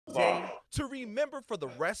to remember for the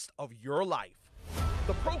rest of your life.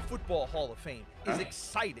 The Pro Football Hall of Fame is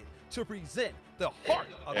excited to present the heart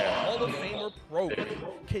of the Hall of Famer program,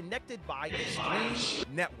 connected by Extreme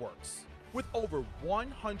Networks. With over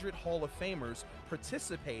 100 Hall of Famers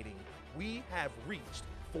participating, we have reached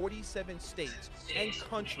 47 states and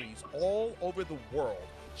countries all over the world,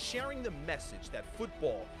 sharing the message that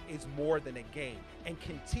football is more than a game and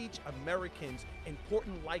can teach Americans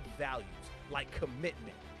important life values like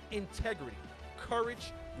commitment, integrity,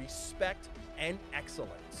 courage, respect, and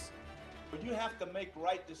excellence. You have to make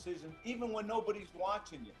right decisions even when nobody's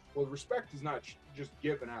watching you. Well, respect is not just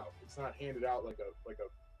given out. It's not handed out like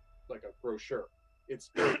a brochure. It's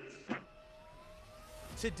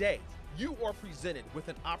Today, you are presented with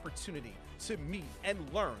an opportunity to meet and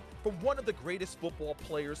learn from one of the greatest football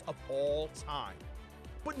players of all time.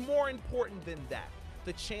 But more important than that,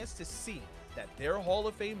 the chance to see that their Hall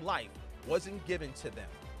of Fame life wasn't given to them.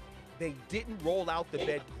 They didn't roll out the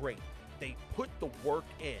bed great. They put the work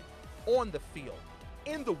in, on the field,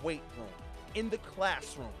 in the weight room, in the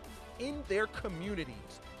classroom, in their communities.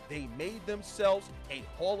 They made themselves a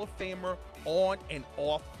Hall of Famer on and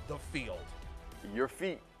off the field. Your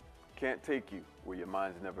feet can't take you where your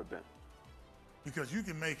mind's never been. Because you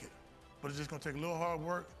can make it, but it's just gonna take a little hard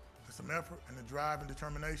work, and some effort, and the drive and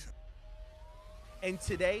determination. And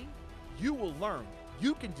today, you will learn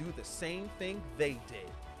you can do the same thing they did.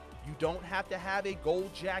 You don't have to have a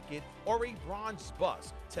gold jacket or a bronze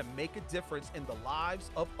bust to make a difference in the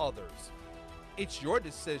lives of others. It's your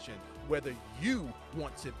decision whether you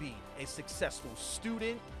want to be a successful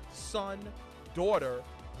student, son, daughter,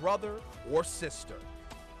 brother, or sister.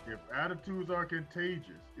 If attitudes are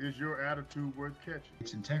contagious, is your attitude worth catching?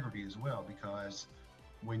 It's integrity as well, because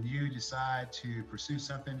when you decide to pursue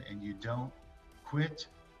something and you don't quit,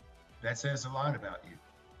 that says a lot about you.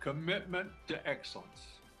 Commitment to excellence.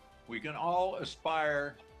 We can all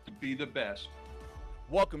aspire to be the best.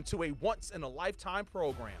 Welcome to a once-in-a-lifetime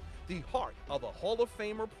program, the heart of a Hall of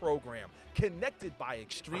Famer program, connected by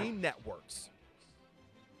Extreme Networks.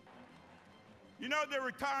 You know, there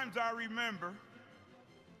were times I remember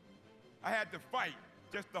I had to fight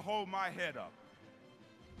just to hold my head up.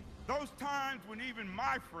 Those times when even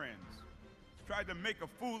my friends tried to make a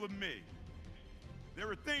fool of me. There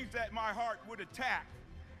were things that my heart would attack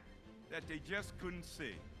that they just couldn't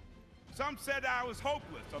see. Some said I was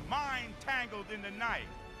hopeless, a mind tangled in the night.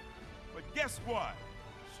 But guess what?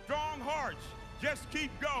 Strong hearts just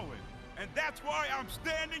keep going. And that's why I'm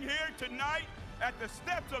standing here tonight at the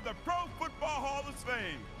steps of the Pro Football Hall of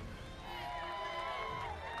Fame.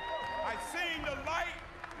 I've seen the light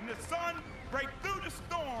and the sun break through the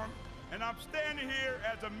storm, and I'm standing here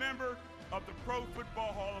as a member of the Pro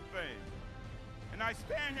Football Hall of Fame. And I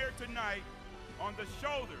stand here tonight on the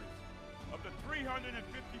shoulders of the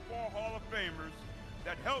 354 Hall of Famers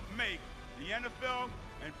that helped make the NFL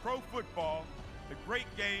and pro football the great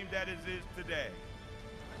game that it is today.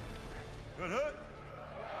 Good hood.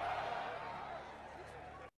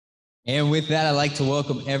 And with that, I'd like to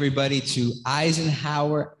welcome everybody to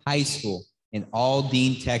Eisenhower High School in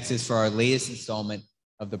Aldine, Texas, for our latest installment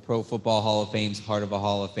of the Pro Football Hall of Fame's Heart of a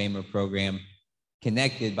Hall of Famer program,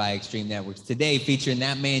 connected by Extreme Networks. Today, featuring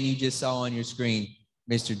that man you just saw on your screen,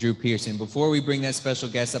 Mr. Drew Pearson. Before we bring that special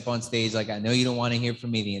guest up on stage, like I know you don't want to hear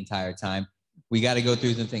from me the entire time, we got to go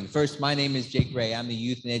through some things. First, my name is Jake Ray. I'm the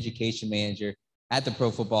Youth and Education Manager at the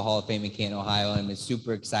Pro Football Hall of Fame in Canton, Ohio. I'm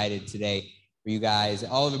super excited today for you guys,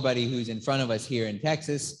 everybody who's in front of us here in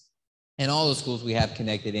Texas, and all the schools we have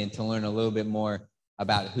connected in, to learn a little bit more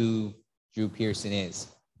about who Drew Pearson is.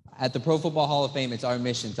 At the Pro Football Hall of Fame, it's our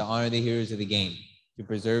mission to honor the heroes of the game, to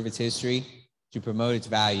preserve its history, to promote its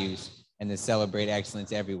values, and to celebrate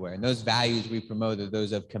excellence everywhere. And those values we promote are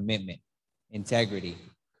those of commitment, integrity,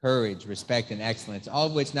 courage, respect, and excellence, all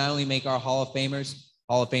of which not only make our Hall of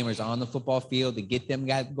Famers on the football field to get them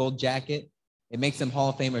that gold jacket, it makes them Hall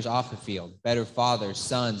of Famers off the field, better fathers,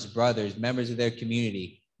 sons, brothers, members of their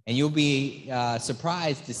community. And you'll be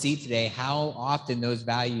surprised to see today how often those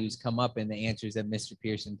values come up in the answers that Mr.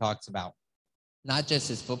 Pearson talks about. Not just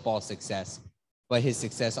his football success, but his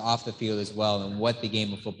success off the field as well, and what the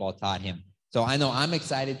game of football taught him. So I know I'm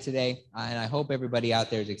excited today, and I hope everybody out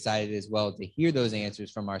there is excited as well to hear those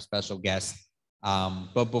answers from our special guest.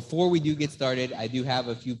 But before we do get started, I do have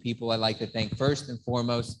a few people I'd like to thank. First and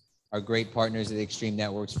foremost, our great partners at Extreme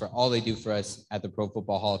Networks for all they do for us at the Pro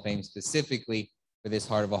Football Hall of Fame, specifically for this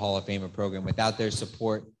Heart of a Hall of Famer program. Without their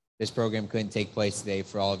support, this program couldn't take place today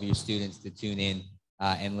for all of you students to tune in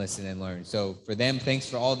and listen and learn. So for them, thanks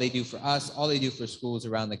for all they do for us, all they do for schools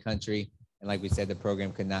around the country. And like we said, the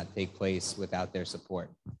program could not take place without their support.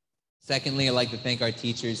 Secondly, I'd like to thank our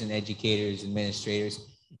teachers and educators, administrators,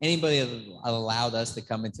 anybody that allowed us to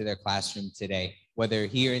come into their classroom today, whether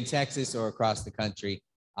here in Texas or across the country.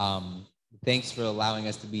 Thanks for allowing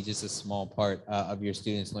us to be just a small part of your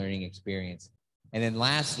students' learning experience. And then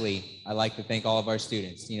lastly, I'd like to thank all of our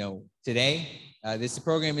students. You know, today, this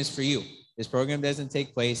program is for you. This program doesn't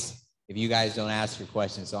take place if you guys don't ask your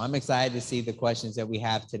questions. So I'm excited to see the questions that we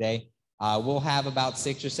have today. We'll have about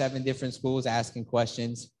 6 or 7 different schools asking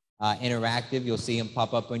questions, interactive. You'll see them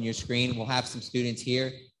pop up on your screen. We'll have some students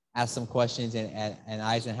here ask some questions at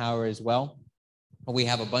Eisenhower as well. We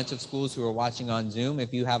have a bunch of schools who are watching on Zoom.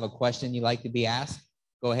 If you have a question you'd like to be asked,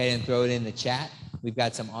 go ahead and throw it in the chat. We've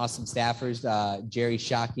got some awesome staffers, Jerry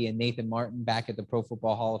Shockey and Nathan Martin back at the Pro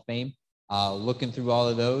Football Hall of Fame, looking through all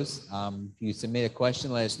of those. If you submit a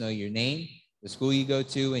question, let us know your name, the school you go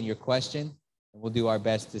to, and your question. And we'll do our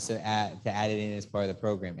best to add it in as part of the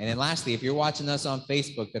program. And then lastly, if you're watching us on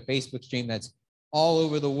Facebook, the Facebook stream that's all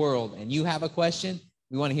over the world, and you have a question,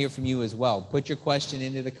 we want to hear from you as well. Put your question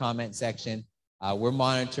into the comment section. We're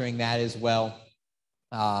monitoring that as well.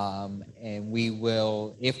 And we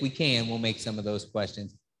will, if we can, we'll make some of those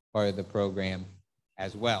questions part of the program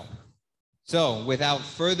as well. So without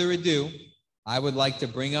further ado, I would like to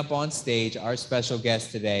bring up on stage our special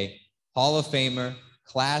guest today, Hall of Famer,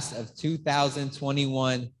 class of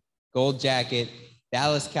 2021, Gold Jacket,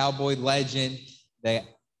 Dallas Cowboy legend, the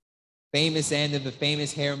famous end of the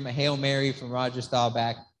famous Hail Mary from Roger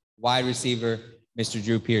Staubach, wide receiver, Mr.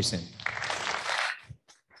 Drew Pearson.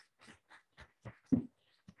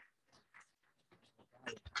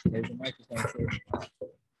 There's a microphone.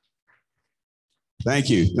 Thank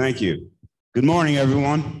you. Thank you. Good morning,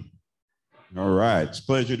 everyone. All right. It's a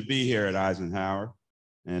pleasure to be here at Eisenhower.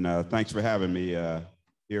 And thanks for having me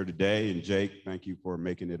here today. And Jake, thank you for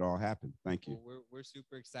making it all happen. Thank you. Well, we're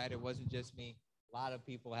super excited. It wasn't just me. A lot of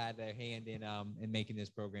people had their hand in making this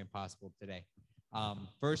program possible today.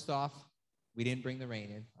 First off, we didn't bring the rain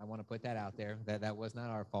in. I want to put that out there. That was not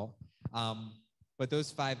our fault. But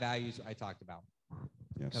those 5 values I talked about.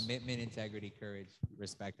 Yes. Commitment, integrity, courage,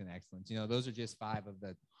 respect, and excellence. You know, those are just 5 of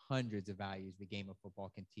the hundreds of values the game of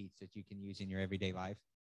football can teach that you can use in your everyday life.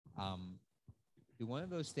 Do one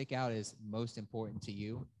of those stick out as most important to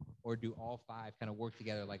you, or do all 5 kind of work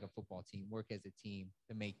together like a football team, work as a team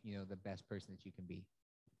to make, you know, the best person that you can be?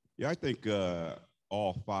 Yeah, I think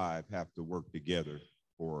all 5 have to work together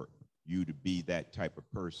for you to be that type of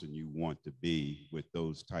person you want to be with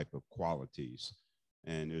those type of qualities.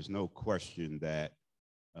 And there's no question that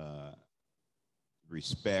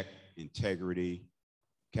respect, integrity,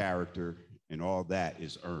 character, and all that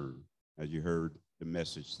is earned, as you heard the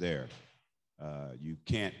message there. You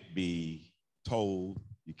can't be told,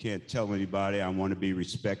 you can't tell anybody, I want to be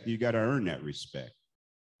respected. You got to earn that respect.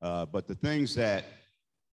 But the things that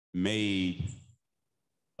made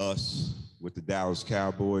us with the Dallas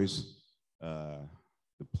Cowboys, the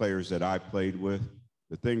players that I played with,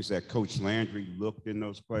 the things that Coach Landry looked in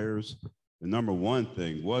those players, the number one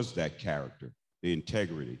thing was that character, the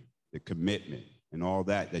integrity, the commitment, and all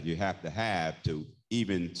that you have to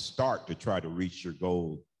even start to try to reach your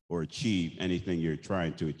goal or achieve anything you're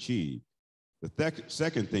trying to achieve. The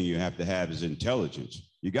second thing you have to have is intelligence.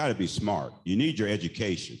 You got to be smart. You need your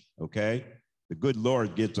education, okay? The good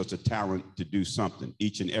Lord gives us a talent to do something,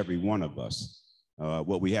 each and every one of us.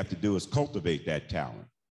 What we have to do is cultivate that talent.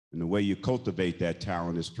 And the way you cultivate that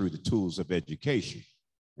talent is through the tools of education.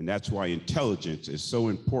 And that's why intelligence is so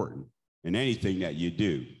important in anything that you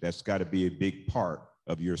do. That's got to be a big part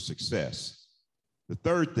of your success. The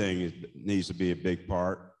third thing that needs to be a big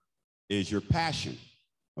part is your passion,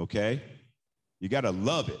 okay? You got to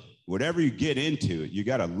love it. Whatever you get into it, you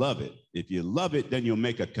got to love it. If you love it, then you'll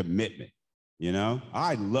make a commitment, you know?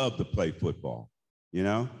 I love to play football, you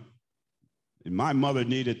know? And my mother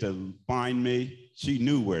needed to find me. She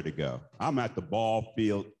knew where to go. I'm at the ball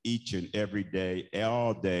field each and every day,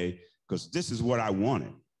 all day, because this is what I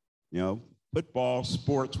wanted. You know, football,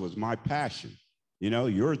 sports was my passion. You know,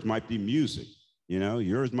 yours might be music. You know,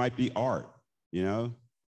 yours might be art. You know,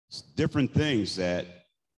 it's different things that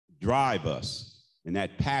drive us. And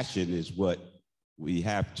that passion is what we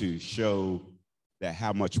have to show, that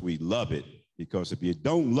how much we love it. Because if you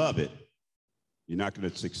don't love it, you're not going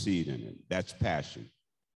to succeed in it. That's passion.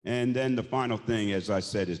 And then the final thing, as I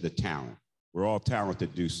said, is the talent. We're all talented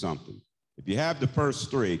to do something. If you have the first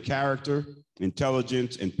 3, character,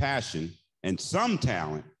 intelligence, and passion, and some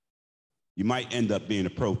talent, you might end up being a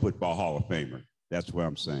Pro Football Hall of Famer. That's what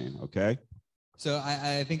I'm saying, okay? So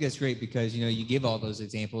I think that's great because, you know, you give all those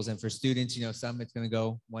examples. And for students, you know, some it's going to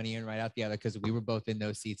go one ear and right out the other because we were both in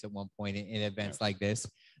those seats at one point in events like this.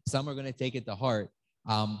 Some are going to take it to heart.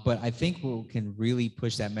 But I think what can really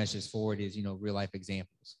push that message forward is, real life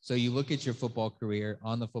examples. So you look at your football career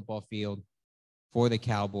on the football field for the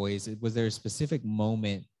Cowboys. Was there a specific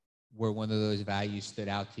moment where one of those values stood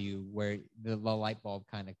out to you, where the light bulb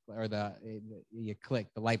you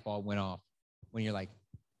clicked, the light bulb went off when you're like,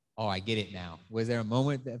 oh, I get it now? Was there a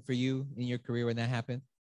moment for you in your career when that happened?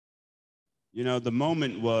 The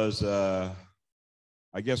moment was,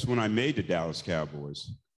 I guess, when I made the Dallas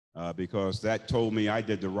Cowboys, because that told me I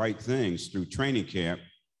did the right things through training camp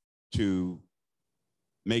to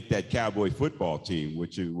make that Cowboy football team,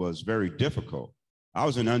 which was very difficult. I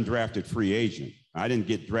was an undrafted free agent. I didn't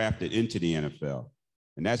get drafted into the NFL.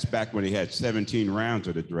 And that's back when they had 17 rounds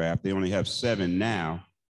of the draft. They only have 7 now.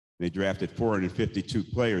 They drafted 452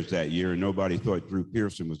 players that year, and nobody thought Drew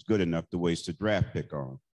Pearson was good enough to waste a draft pick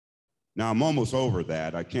on. Now, I'm almost over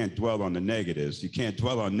that. I can't dwell on the negatives. You can't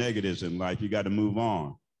dwell on negatives in life. You got to move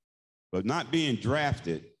on. But not being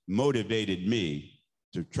drafted motivated me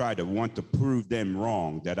to try to want to prove them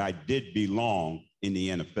wrong, that I did belong in the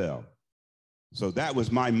NFL. So that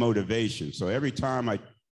was my motivation. So every time I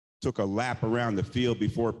took a lap around the field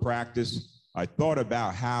before practice, I thought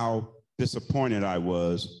about how disappointed I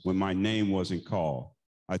was when my name wasn't called.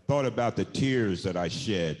 I thought about the tears that I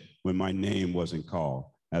shed when my name wasn't called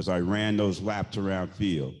as I ran those laps around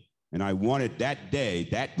field. And I wanted that day,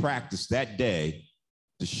 that practice that day,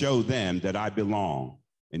 to show them that I belong.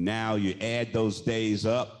 And now you add those days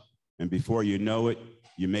up, and before you know it,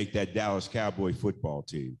 you make that Dallas Cowboy football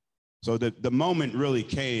team. So the moment really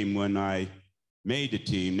came when I made the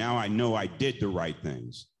team. Now I know I did the right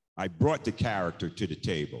things. I brought the character to the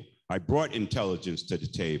table. I brought intelligence to the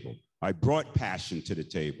table. I brought passion to the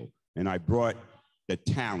table. And I brought the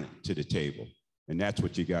talent to the table. And that's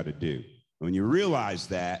what you got to do. When you realize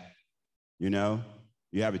that, you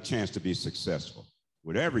have a chance to be successful.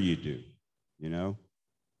 Whatever you do,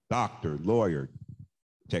 doctor, lawyer,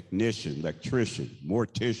 technician, electrician,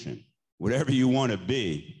 mortician, whatever you want to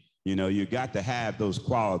be, you got to have those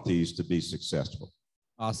qualities to be successful.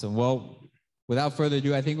 Awesome. Well, without further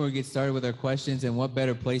ado, I think we're going to get started with our questions. And what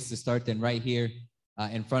better place to start than right here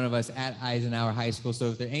in front of us at Eisenhower High School. So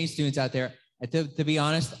if there are any students out there, to be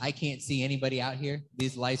honest, I can't see anybody out here.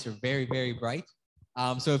 These lights are very, very bright.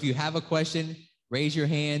 So if you have a question, raise your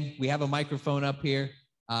hand. We have a microphone up here.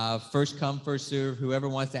 First come, first serve. Whoever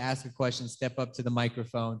wants to ask a question, step up to the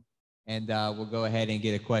microphone, and we'll go ahead and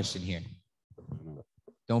get a question here.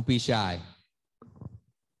 Don't be shy.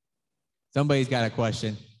 Somebody's got a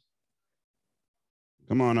question.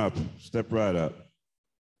 Come on up. Step right up.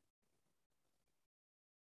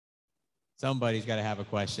 Somebody's got to have a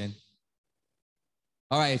question.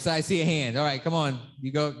 All right, so I see a hand. All right, come on.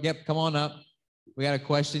 You go. Yep, come on up. We got a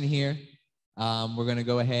question here. We're going to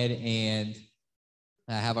go ahead and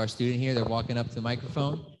have our student here. They're walking up to the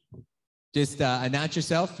microphone. Just announce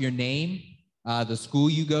yourself, your name, the school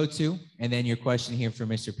you go to, and then your question here for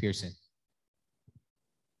Mr. Pearson.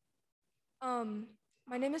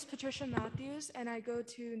 My name is Patricia Matthews, and I go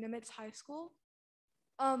to Nimitz High School.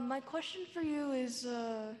 My question for you is,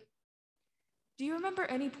 do you remember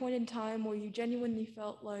any point in time where you genuinely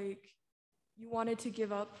felt like you wanted to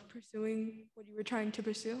give up pursuing what you were trying to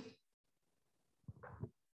pursue?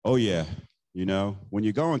 Oh, yeah. When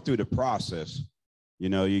you're going through the process,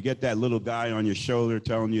 you get that little guy on your shoulder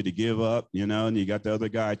telling you to give up, and you got the other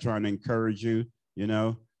guy trying to encourage you,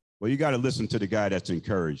 well, you got to listen to the guy that's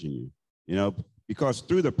encouraging you, because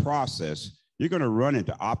through the process, you're going to run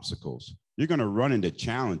into obstacles. You're going to run into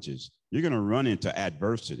challenges. You're going to run into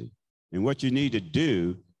adversity. And what you need to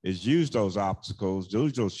do is use those obstacles,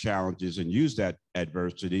 those challenges, and use that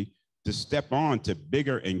adversity to step on to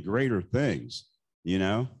bigger and greater things,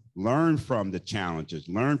 learn from the challenges,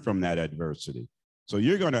 learn from that adversity. So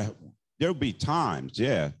there'll be times,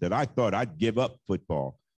 that I thought I'd give up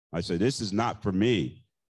football. I said, this is not for me.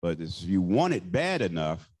 But if you want it bad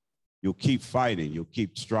enough, you'll keep fighting. You'll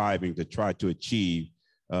keep striving to try to achieve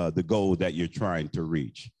the goal that you're trying to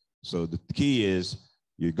reach. So the key is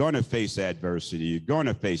you're going to face adversity. You're going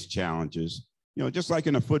to face challenges, just like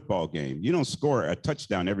in a football game. You don't score a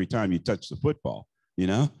touchdown every time you touch the football,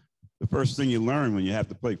 The first thing you learn when you have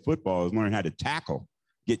to play football is learn how to tackle,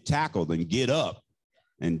 get tackled and get up,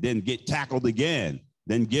 and then get tackled again,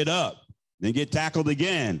 then get up, then get tackled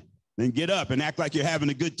again, then get up and act like you're having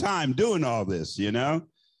a good time doing all this,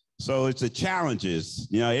 So it's the challenges.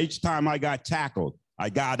 Each time I got tackled,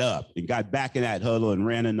 I got up and got back in that huddle and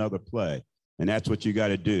ran another play. And that's what you got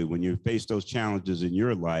to do. When you face those challenges in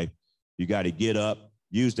your life, you got to get up,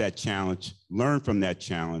 use that challenge, learn from that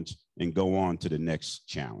challenge, and go on to the next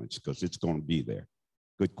challenge because it's going to be there.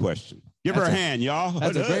 Good question. Give her a hand, y'all.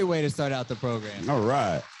 That's a great way to start out the program. All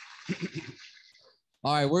right.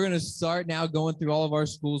 All right, we're going to start now going through all of our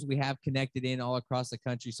schools we have connected in all across the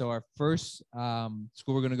country. So our first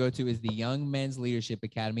school we're going to go to is the Young Men's Leadership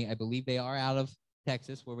Academy. I believe they are out of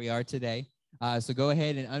Texas, where we are today. So go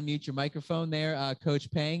ahead and unmute your microphone there,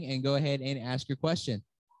 Coach Pang, and go ahead and ask your question.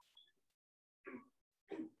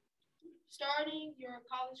 Starting your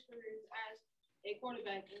college career as a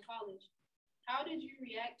quarterback in college, how did you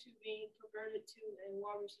react to being converted to a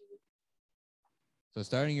wide receiver? So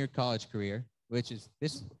starting your college career, which is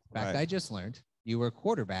this fact Right. I just learned, you were a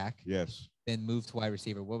quarterback, Yes. then moved to wide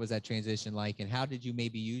receiver. What was that transition like, and how did you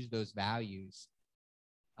maybe use those values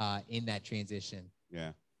in that transition?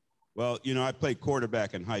 Yeah. Well, you know, I played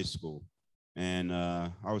quarterback in high school, and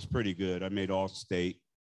I was pretty good. I made all-state,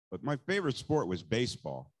 but my favorite sport was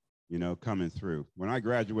baseball, you know, coming through. When I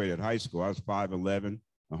graduated high school, I was 5'11",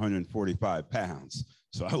 145 pounds.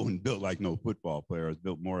 So I wasn't built like no football player. I was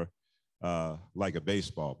built more like a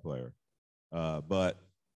baseball player. But,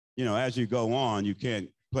 you know, as you go on, you can't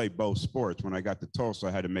play both sports. When I got to Tulsa,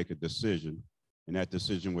 I had to make a decision, and that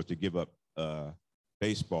decision was to give up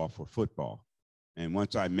baseball for football. And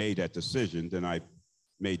once I made that decision, then I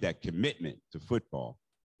made that commitment to football,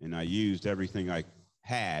 and I used everything I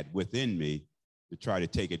had within me to try to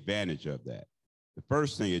take advantage of that. The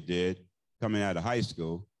first thing it did, coming out of high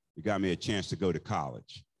school, it got me a chance to go to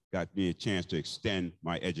college, got me a chance to extend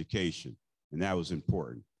my education, and that was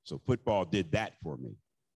important. So football did that for me.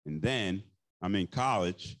 And then I'm in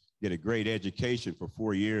college, get a great education for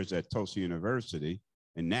 4 years at Tulsa University,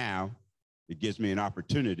 and now it gives me an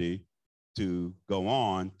opportunity to go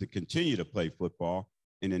on to continue to play football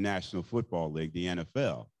in the National Football League, the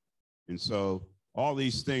NFL. And so all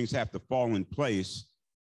these things have to fall in place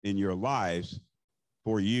in your lives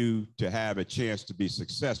for you to have a chance to be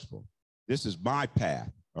successful. This is my path,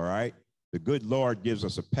 all right? The good Lord gives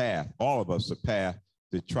us a path, all of us a path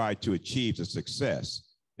to try to achieve the success.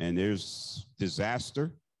 And there's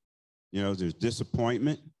disaster, you know, there's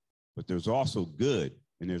disappointment, but there's also good,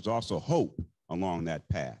 and there's also hope along that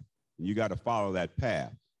path. And you got to follow that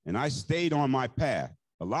path. And I stayed on my path.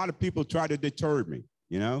 A lot of people try to deter me,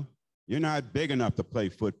 you know? You're not big enough to play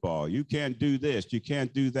football. You can't do this. You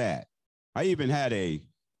can't do that. I even had a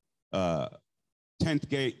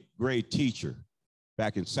 10th grade teacher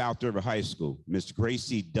back in South River High School, Miss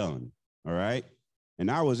Gracie Dunn, all right? And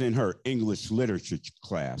I was in her English literature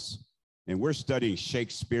class, and we're studying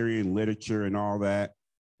Shakespearean literature and all that.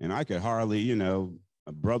 And I could hardly, you know,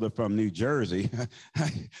 a brother from New Jersey,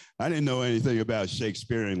 I didn't know anything about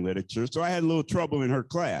Shakespearean literature, so I had a little trouble in her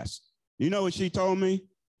class. You know what she told me?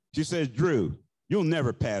 She said, Drew, you'll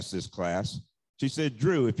never pass this class. She said,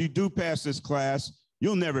 Drew, if you do pass this class,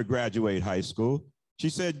 you'll never graduate high school. She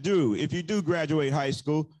said, Drew, if you do graduate high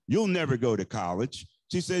school, you'll never go to college.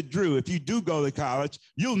 She said, Drew, if you do go to college,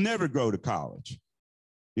 you'll never go to college.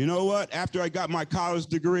 You know what? After I got my college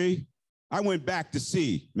degree, I went back to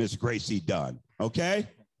see Miss Gracie Dunn, okay?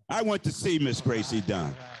 I went to see Miss Gracie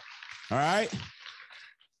Dunn, all right?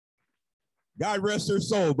 God rest her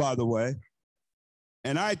soul, by the way.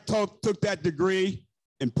 And I took that degree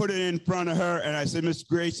and put it in front of her, and I said, Miss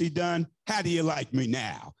Gracie Dunn, how do you like me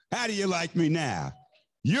now? How do you like me now?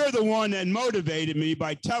 You're the one that motivated me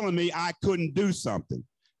by telling me I couldn't do something.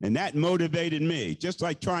 And that motivated me, just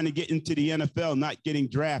like trying to get into the NFL, not getting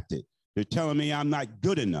drafted. They're telling me I'm not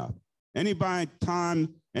good enough. Anybody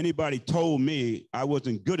told me I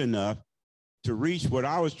wasn't good enough to reach what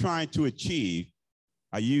I was trying to achieve,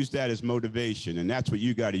 I used that as motivation, and that's what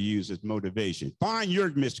you got to use as motivation. Find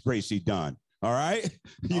your Miss Gracie Dunn, all right?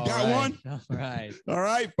 You got one? All right. All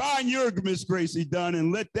right, find your Miss Gracie Dunn,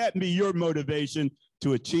 and let that be your motivation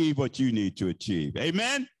to achieve what you need to achieve.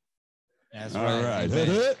 Amen? That's all right.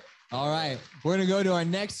 right. All right. We're going to go to our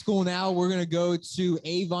next school now. We're going to go to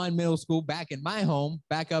Avon Middle School, back in my home,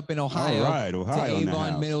 back up in Ohio. All right, Ohio in to the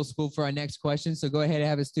Avon house. Middle School for our next question. So go ahead and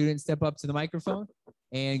have a student step up to the microphone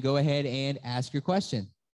and go ahead and ask your question.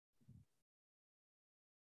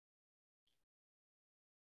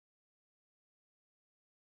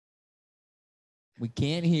 We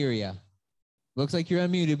can't hear you. Looks like you're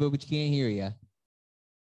unmuted, but we can't hear you.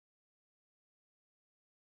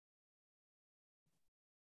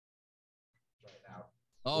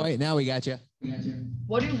 All right, now we got you.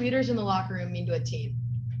 What do leaders in the locker room mean to a team?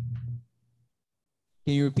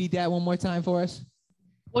 Can you repeat that one more time for us?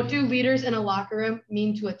 What do leaders in a locker room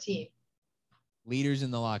mean to a team? Leaders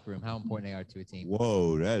in the locker room, how important they are to a team.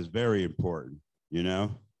 Whoa, that is very important. You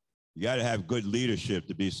know, you got to have good leadership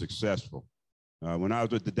to be successful. When I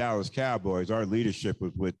was with the Dallas Cowboys, our leadership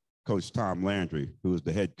was with Coach Tom Landry, who was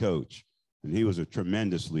the head coach. And he was a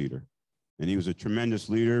tremendous leader. And he was a tremendous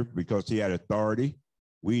leader because he had authority.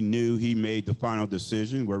 We knew he made the final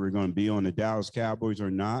decision whether we're going to be on the Dallas Cowboys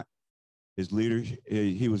or not. His leader,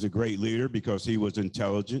 he was a great leader because he was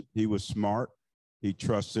intelligent. He was smart. He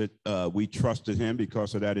trusted, we trusted him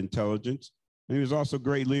because of that intelligence. And he was also a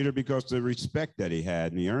great leader because of the respect that he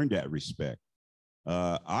had, and he earned that respect.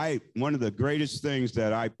 One of the greatest things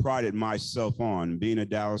that I prided myself on being a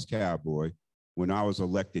Dallas Cowboy when I was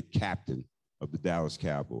elected captain of the Dallas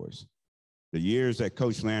Cowboys. The years that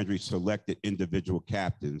Coach Landry selected individual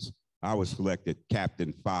captains, I was selected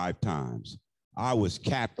captain 5 times. I was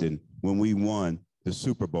captain when we won the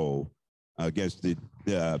Super Bowl against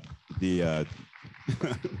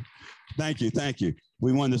thank you.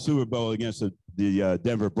 We won the Super Bowl against the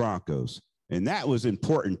Denver Broncos. And that was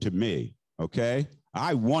important to me, okay?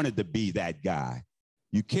 I wanted to be that guy.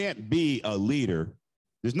 You can't be a leader.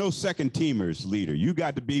 There's no second teamers leader. You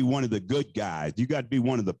got to be one of the good guys. You got to be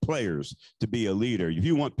one of the players to be a leader. If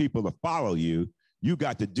you want people to follow you, you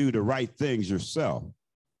got to do the right things yourself.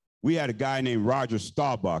 We had a guy named Roger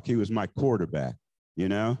Staubach. He was my quarterback, you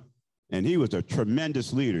know, and he was a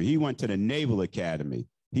tremendous leader. He went to the Naval Academy.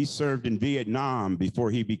 He served in Vietnam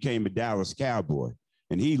before he became a Dallas Cowboy.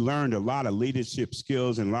 And he learned a lot of leadership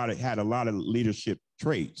skills and had a lot of leadership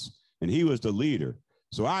traits. And he was the leader.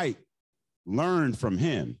 So I learned from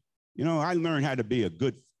him. You know, I learned how to be a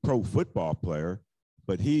good pro football player,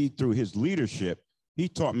 but he, through his leadership, he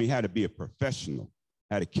taught me how to be a professional,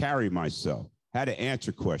 how to carry myself, how to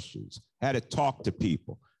answer questions, how to talk to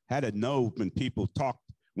people, how to know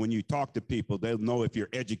when you talk to people, they'll know if you're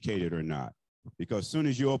educated or not. Because as soon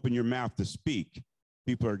as you open your mouth to speak,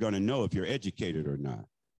 people are going to know if you're educated or not.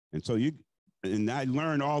 And so I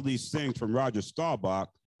learned all these things from Roger Staubach,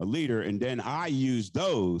 a leader, and then I used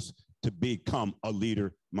those to become a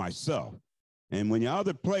leader myself. And when the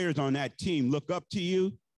other players on that team look up to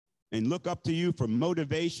you for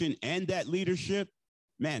motivation and that leadership,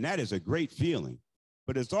 man, that is a great feeling.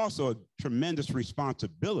 But it's also a tremendous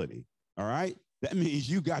responsibility, all right? That means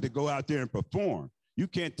you got to go out there and perform. You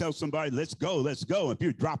can't tell somebody, let's go, let's go. If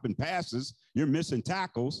you're dropping passes, you're missing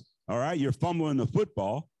tackles, all right? You're fumbling the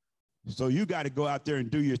football. So you got to go out there and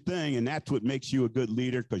do your thing, and that's what makes you a good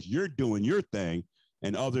leader, because you're doing your thing,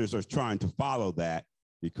 and others are trying to follow that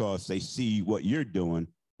because they see what you're doing,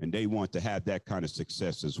 and they want to have that kind of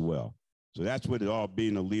success as well. So that's what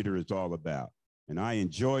being a leader is all about. And I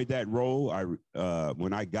enjoyed that role.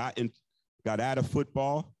 When I got out of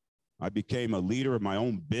football, I became a leader of my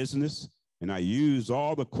own business, and I used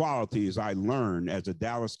all the qualities I learned as a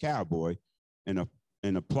Dallas Cowboy and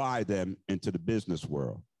applied them into the business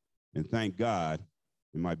world. And thank God,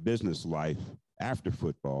 in my business life after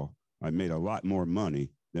football, I made a lot more money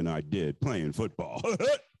than I did playing football.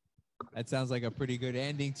 That sounds like a pretty good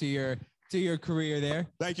ending to your career there.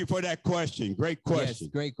 Thank you for that question. Great question.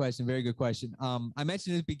 Yes, great question. Very good question. I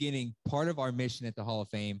mentioned at the beginning, part of our mission at the Hall of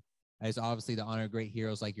Fame is obviously to honor great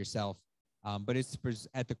heroes like yourself. But it's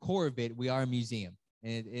at the core of it, we are a museum,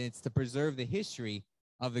 and it's to preserve the history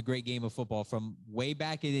of the great game of football from way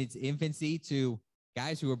back in its infancy to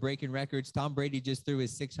guys who are breaking records. Tom Brady just threw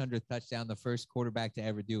his 600th touchdown, the first quarterback to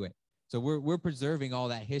ever do it. So we're preserving all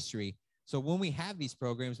that history. So when we have these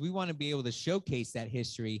programs, we want to be able to showcase that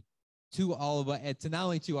history to all of us, to not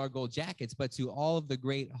only to our Gold Jackets, but to all of the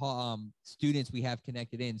great students we have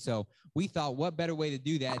connected in. So we thought, what better way to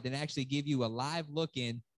do that than actually give you a live look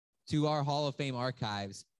in to our Hall of Fame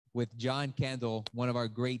archives with John Kendall, one of our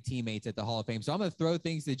great teammates at the Hall of Fame. So I'm going to throw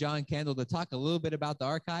things to John Kendall to talk a little bit about the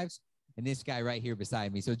archives and this guy right here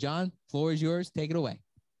beside me. So John, floor is yours. Take it away.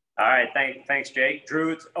 All right. Thanks, Jake.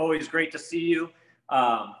 Drew, it's always great to see you.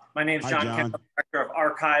 My name is John Kendall, Director of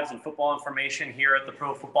Archives and Football Information here at the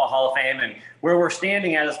Pro Football Hall of Fame. And where we're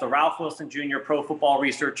standing at is the Ralph Wilson Jr. Pro Football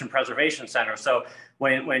Research and Preservation Center. So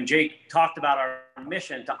when Jake talked about our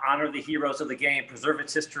mission to honor the heroes of the game, preserve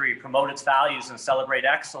its history, promote its values, and celebrate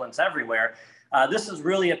excellence everywhere, this is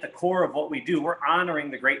really at the core of what we do. We're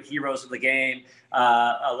honoring the great heroes of the game,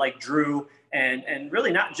 like Drew, and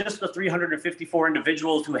really not just the 354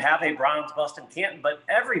 individuals who have a bronze bust in Canton, but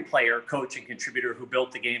every player, coach, and contributor who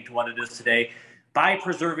built the game to what it is today, by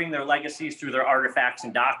preserving their legacies through their artifacts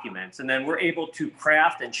and documents. And then we're able to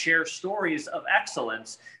craft and share stories of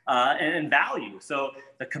excellence and value. So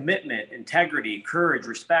the commitment, integrity, courage,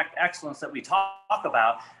 respect, excellence that we talk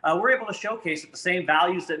about, we're able to showcase that the same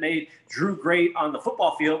values that made Drew great on the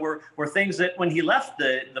football field were things that when he left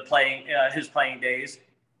his playing days,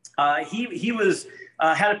 he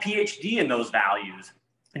had a PhD in those values.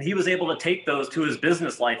 And he was able to take those to his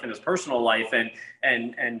business life and his personal life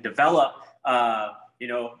and develop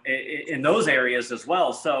in those areas as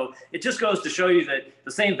well. So it just goes to show you that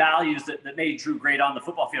the same values that made Drew great on the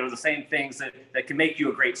football field are the same things that can make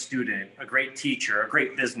you a great student, a great teacher, a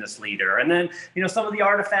great business leader. And then, some of the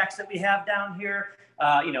artifacts that we have down here,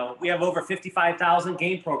 we have over 55,000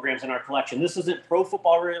 game programs in our collection. This isn't pro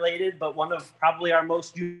football related, but one of probably our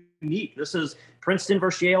most unique. This is Princeton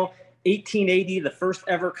versus Yale, 1880, the first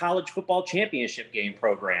ever college football championship game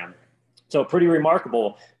program. So pretty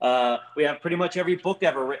remarkable. We have pretty much every book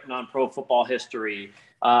ever written on pro football history.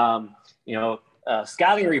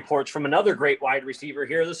 Scouting reports from another great wide receiver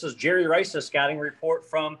here. This is Jerry Rice's scouting report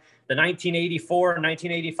from the 1984 and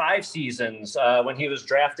 1985 seasons when he was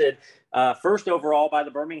drafted first overall by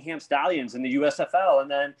the Birmingham Stallions in the USFL. And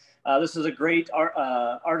then this is a great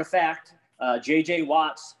artifact, J.J.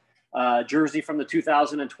 Watt's jersey from the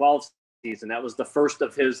 2012 season. That was the first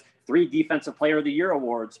of his 3 Defensive Player of the Year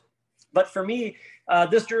awards. But for me,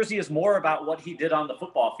 this jersey is more about what he did on the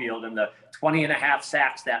football field and the 20.5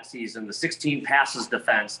 sacks that season, the 16 passes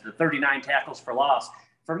defense, the 39 tackles for loss.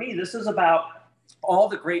 For me, this is about all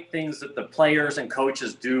the great things that the players and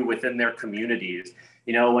coaches do within their communities.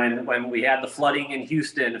 When we had the flooding in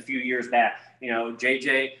Houston a few years back,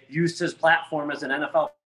 JJ used his platform as an NFL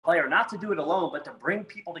player, not to do it alone, but to bring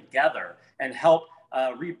people together and help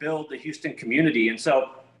rebuild the Houston community. And so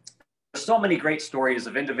there's so many great stories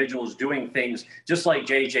of individuals doing things just like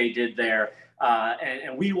JJ did there.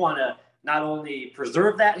 And we want to not only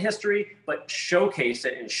preserve that history, but showcase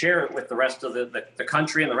it and share it with the rest of the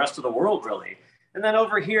country and the rest of the world, really. And then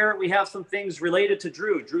over here, we have some things related to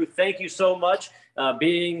Drew. Drew, thank you so much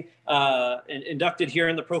being inducted here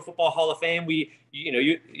in the Pro Football Hall of Fame.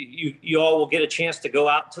 You all will get a chance to go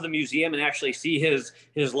out to the museum and actually see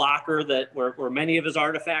his locker where many of his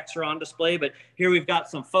artifacts are on display. But here we've got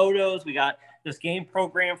some photos. We got this game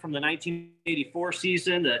program from the 1984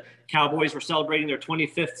 season. The Cowboys were celebrating their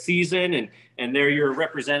 25th season, and there you're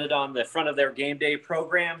represented on the front of their game day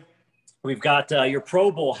program. We've got your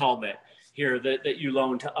Pro Bowl helmet here that you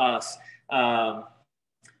loaned to us.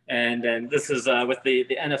 And then this is with the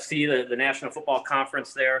NFC, the National Football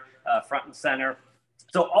Conference there, front and center.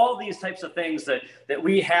 So all these types of things that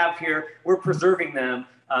we have here, we're preserving them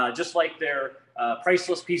just like they're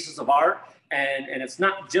priceless pieces of art. And it's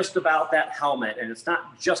not just about that helmet, and it's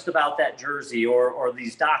not just about that jersey or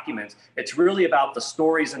these documents. It's really about the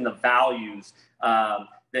stories and the values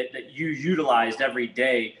that you utilized every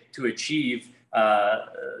day to achieve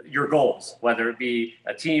your goals, whether it be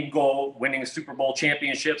a team goal, winning Super Bowl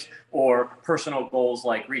championships, or personal goals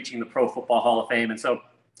like reaching the Pro Football Hall of Fame. And so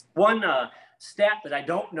one stat that I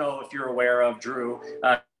don't know if you're aware of, Drew,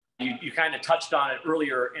 you kind of touched on it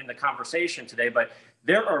earlier in the conversation today, but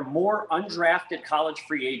there are more undrafted college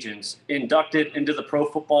free agents inducted into the Pro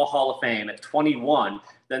Football Hall of Fame at 21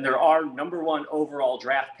 than there are number 1 overall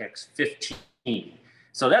draft picks, 15.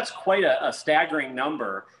 So that's quite a staggering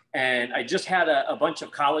number. And I just had a bunch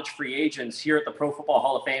of college free agents here at the Pro Football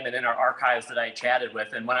Hall of Fame and in our archives that I chatted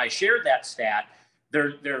with. And when I shared that stat,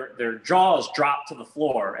 their jaws dropped to the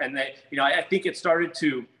floor. And they, I think it started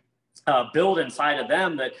to build inside of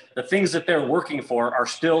them that the things that they're working for are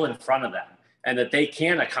still in front of them, and that they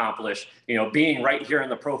can accomplish, being right here in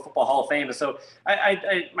the Pro Football Hall of Fame. And so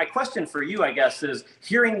my question for you, I guess, is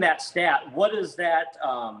hearing that stat, what does that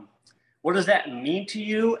mean to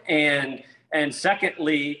you? And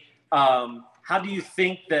secondly, how do you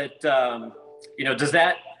think that, does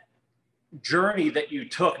that journey that you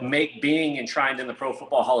took make being enshrined in the Pro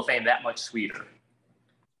Football Hall of Fame that much sweeter?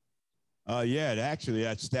 Yeah, actually,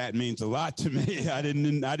 that stat means a lot to me. I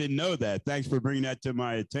didn't know that. Thanks for bringing that to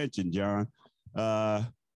my attention, John. Yeah,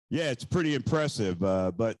 it's pretty impressive.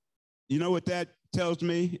 But you know what that tells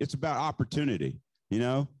me? It's about opportunity.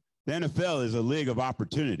 The NFL is a league of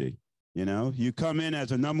opportunity. You come in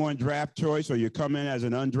as a number 1 draft choice, or you come in as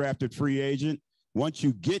an undrafted free agent. Once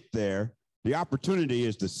you get there, the opportunity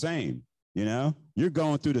is the same. You're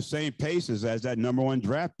going through the same paces as that number 1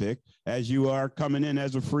 draft pick as you are coming in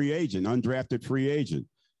as a free agent, undrafted free agent.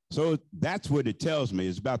 So that's what it tells me.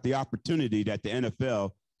 It's about the opportunity that the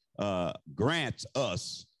NFL grants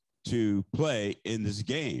us to play in this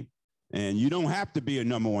game. And you don't have to be a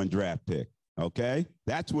number 1 draft pick, okay?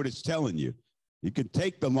 That's what it's telling you. You can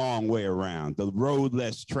take the long way around, the road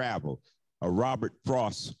less traveled, a Robert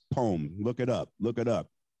Frost poem. Look it up.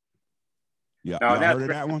 Yeah, y'all heard of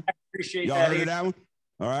that one? I appreciate y'all that. Heard of that one?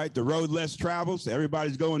 All right, the road less traveled. So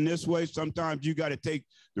everybody's going this way. Sometimes you got to take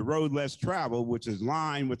the road less traveled, which is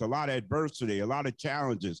lined with a lot of adversity, a lot of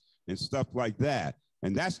challenges and stuff like that.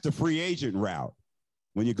 And that's the free agent route.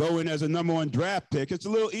 When you go in as a number 1 draft pick, it's a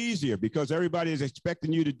little easier because everybody is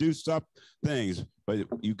expecting you to do some things. But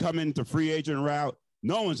you come into free agent route,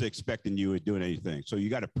 No one's expecting you at doing anything. So you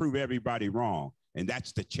got to prove everybody wrong. And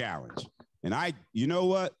that's the challenge. And you know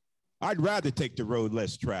what? I'd rather take the road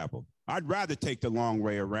less traveled. I'd rather take the long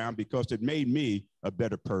way around because it made me a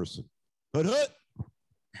better person. Hood, hood.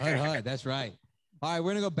 Hood, hood. That's right. All right,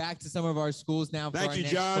 we're going to go back to some of our schools now for our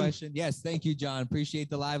next question. Yes, thank you, John. Appreciate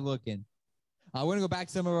the live looking. We're going to go back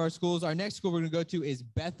to some of our schools. Our next school we're going to go to is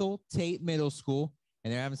Bethel Tate Middle School,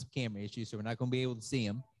 and they're having some camera issues, so we're not going to be able to see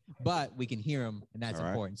them, but we can hear them, and that's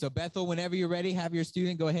important. So, Bethel, whenever you're ready, have your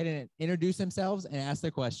student go ahead and introduce themselves and ask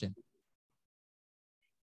their question.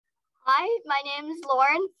 Hi, my name is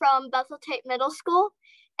Lauren from Bethel Tate Middle School,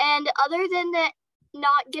 and other than the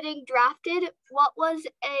not getting drafted, what was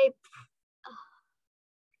a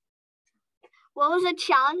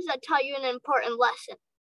challenge that taught you an important lesson?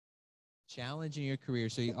 Challenge in your career.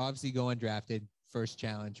 So you obviously go undrafted, first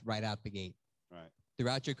challenge right out the gate. Right.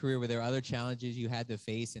 Throughout your career, were there other challenges you had to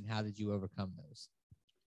face, and how did you overcome those?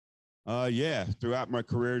 Yeah, throughout my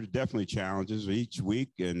career, definitely challenges each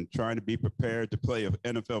week, and trying to be prepared to play an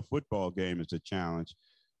NFL football game is a challenge.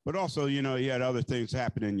 But also, you know, you had other things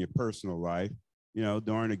happen in your personal life. You know,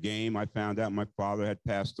 during a game, I found out my father had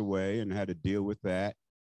passed away and had to deal with that.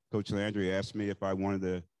 Coach Landry asked me if I wanted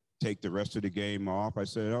to take the rest of the game off. I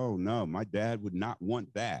said, oh, no, my dad would not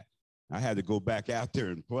want that. I had to go back out there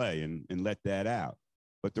and play and let that out.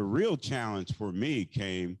 But the real challenge for me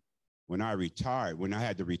came when I retired, when I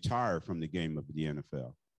had to retire from the game of the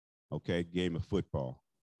NFL, game of football.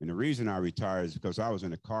 And the reason I retired is because I was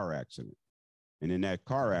in a car accident. And in that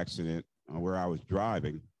car accident where I was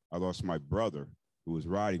driving, I lost my brother who was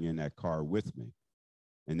riding in that car with me.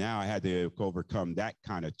 And now I had to overcome that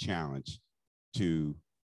kind of challenge to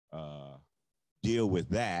deal with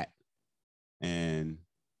that and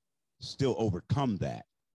still overcome that.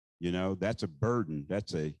 You know, that's a burden.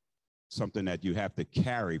 That's something that you have to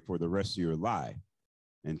carry for the rest of your life.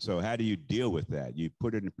 And so how do you deal with that? You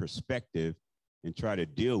put it in perspective and try to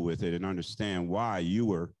deal with it and understand why you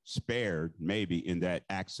were spared maybe in that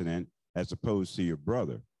accident as opposed to your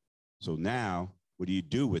brother. So now what do you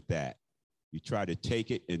do with that? You try to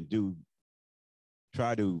take it and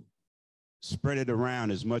try to spread it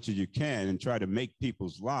around as much as you can and try to make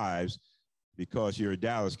people's lives, because you're a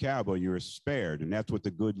Dallas Cowboy, you're spared. And that's what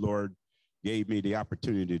the good Lord gave me the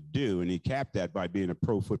opportunity to do. And he capped that by being a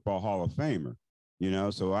Pro Football Hall of Famer. You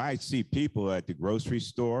know, so I see people at the grocery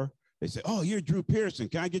store. They say, oh, you're Drew Pearson.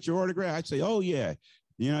 Can I get your autograph? I say, oh, yeah.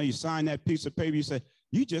 You know, you sign that piece of paper. You say,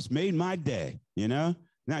 you just made my day, you know?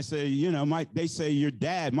 And I say, you know, they say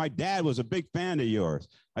my dad was a big fan of yours.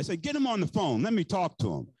 I say, get him on the phone. Let me talk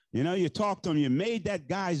to him. You know, you talk to him, you made that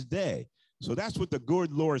guy's day. So that's what the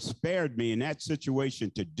good Lord spared me in that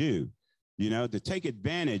situation to do, you know, to take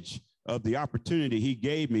advantage of the opportunity he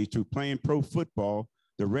gave me through playing pro football,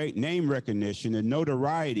 the name recognition and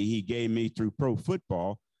notoriety he gave me through pro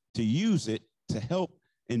football, to use it to help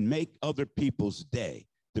and make other people's day,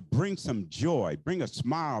 to bring some joy, bring a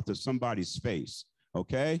smile to somebody's face.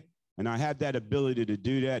 Okay. And I had that ability to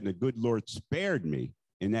do that. And the good Lord spared me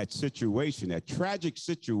in that situation, that tragic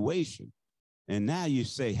situation. And now you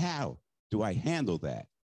say, how do I handle that?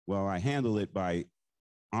 Well, I handle it by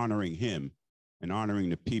honoring him and honoring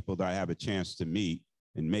the people that I have a chance to meet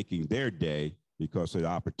and making their day because of the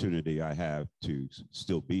opportunity I have to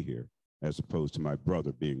still be here, as opposed to my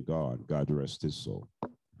brother being gone. God rest his soul.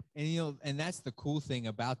 And, you know, and that's the cool thing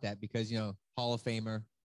about that, because, you know, Hall of Famer,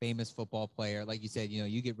 famous football player, like you said, you know,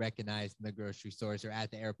 you get recognized in the grocery stores or at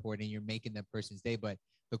the airport and you're making that person's day. But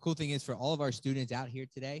the cool thing is, for all of our students out here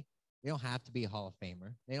today, they don't have to be a Hall of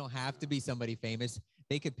Famer. They don't have to be somebody famous.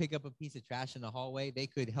 They could pick up a piece of trash in the hallway. They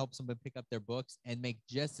could help someone pick up their books and make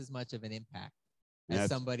just as much of an impact as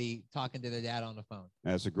somebody talking to their dad on the phone.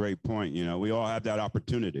 That's a great point. You know, we all have that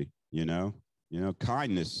opportunity, you know,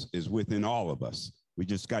 kindness is within all of us. We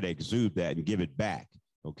just got to exude that and give it back.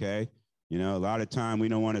 Okay. You know, a lot of time we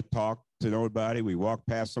don't want to talk to nobody. We walk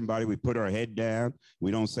past somebody, we put our head down. We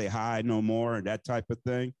don't say hi no more and that type of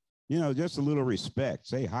thing. You know, just a little respect.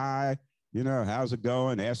 Say hi, you know, how's it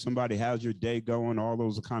going? Ask somebody, how's your day going? All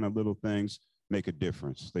those kind of little things make a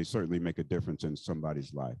difference. They certainly make a difference in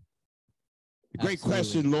somebody's life. Great Absolutely.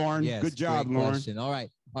 question, Lauren. Yes, good job, great Lauren. Question. All right.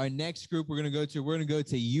 Our next group we're going to go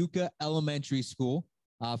to Yucca Elementary School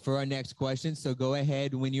for our next question. So go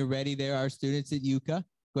ahead when you're ready there, our students at Yucca.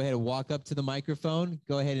 Go ahead and walk up to the microphone.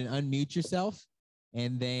 Go ahead and unmute yourself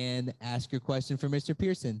and then ask your question for Mr.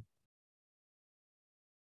 Pearson.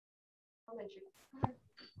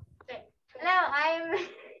 Hello, I'm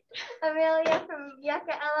Amelia from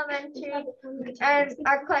Yucca Elementary, and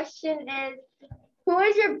our question is, who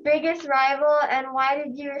is your biggest rival and why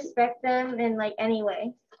did you respect them in like any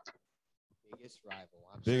way? Biggest rival.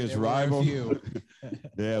 I'm Biggest sure there were a rival. few.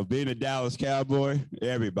 Yeah, being a Dallas Cowboy,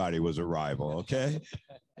 everybody was a rival. Okay,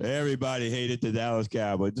 everybody hated the Dallas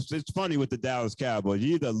Cowboys. It's funny with the Dallas Cowboys.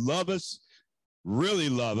 You either love us, really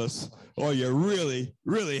love us, or you really,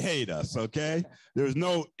 really hate us. Okay, there's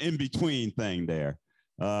no in between thing there.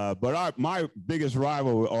 But my biggest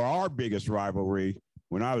rival, or our biggest rivalry,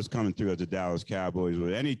 when I was coming through as the Dallas Cowboys,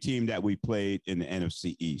 was any team that we played in the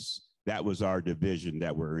NFC East. That was our division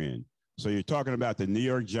that we're in. So you're talking about the New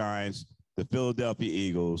York Giants, the Philadelphia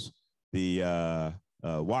Eagles, the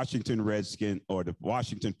Washington Redskins, or the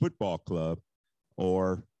Washington Football Club,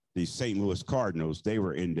 or the St. Louis Cardinals. They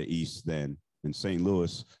were in the East then, and St.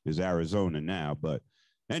 Louis is Arizona now. But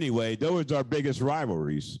anyway, those are our biggest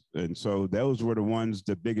rivalries. And so those were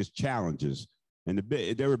the biggest challenges. And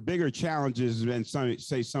there were bigger challenges than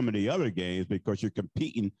some of the other games, because you're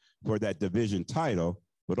competing for that division title,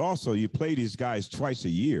 but also you play these guys twice a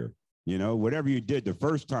year. You know, whatever you did the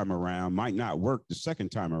first time around might not work the second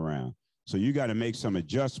time around. So you got to make some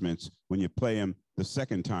adjustments when you play them the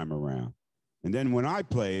second time around. And then when I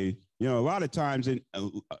played, you know, a lot of times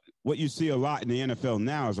what you see a lot in the NFL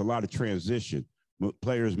now is a lot of transition,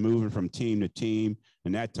 players moving from team to team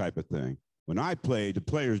and that type of thing. When I played, the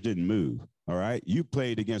players didn't move. All right. You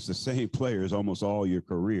played against the same players almost all your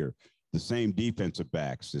career, the same defensive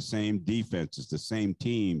backs, the same defenses, the same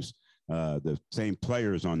teams, the same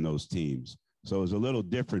players on those teams. So it was a little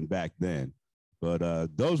different back then. But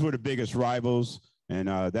those were the biggest rivals. And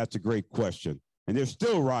that's a great question. And they're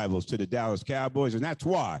still rivals to the Dallas Cowboys. And that's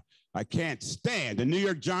why I can't stand the New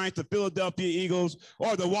York Giants, the Philadelphia Eagles,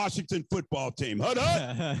 or the Washington football team.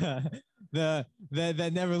 That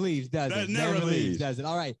never leaves, does it? That never leaves, does it?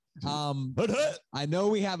 All right. I know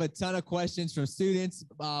we have a ton of questions from students,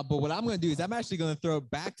 but what I'm going to do is I'm actually going to throw it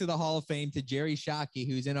back to the Hall of Fame to Jerry Shockey,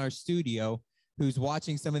 who's in our studio, who's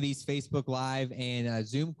watching some of these Facebook Live and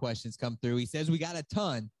Zoom questions come through. He says we got a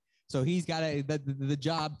ton, so he's got the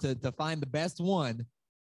job to find the best one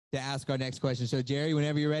to ask our next question. So, Jerry,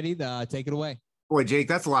 whenever you're ready, take it away. Boy, Jake,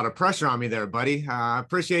 that's a lot of pressure on me there, buddy.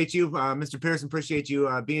 Appreciate you, Mr. Pearson. Appreciate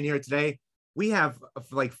you being here today. We have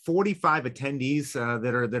like 45 attendees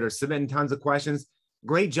that are submitting tons of questions.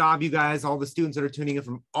 Great job, you guys, all the students that are tuning in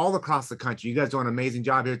from all across the country. You guys do an amazing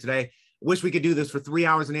job here today. Wish we could do this for 3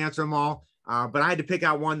 hours and answer them all, but I had to pick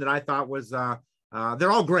out one that I thought was,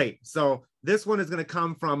 they're all great. So this one is going to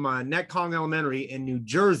come from Netcong Elementary in New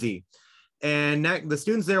Jersey. And the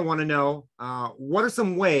students there want to know, what are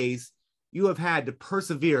some ways you have had to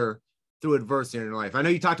persevere through adversity in your life? I know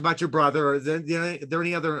you talked about your brother. Are there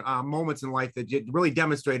any other moments in life that you really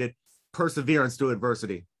demonstrated perseverance through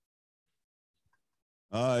adversity?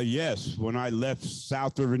 Yes. When I left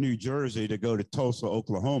South River, New Jersey to go to Tulsa,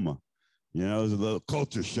 Oklahoma, you know, it was a little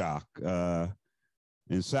culture shock.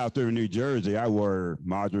 In South River, New Jersey, I wore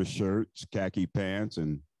Madras shirts, khaki pants,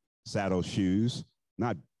 and saddle shoes.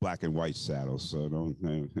 Not black and white saddles, so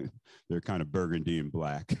they're kind of burgundy and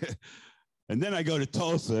black. And then I go to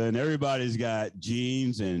Tulsa, and everybody's got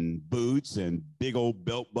jeans and boots and big old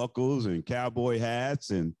belt buckles and cowboy hats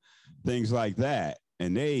and things like that.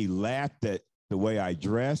 And they laughed at the way I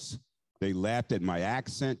dress. They laughed at my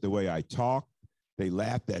accent, the way I talk. They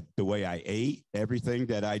laughed at the way I ate. Everything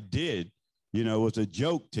that I did, you know, was a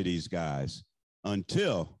joke to these guys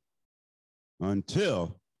until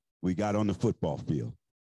we got on the football field.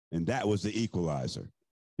 And that was the equalizer,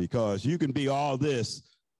 because you can be all this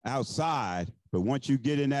outside, but once you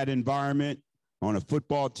get in that environment on a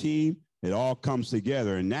football team, it all comes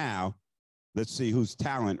together. And now let's see whose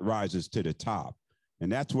talent rises to the top.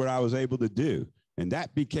 And that's what I was able to do. And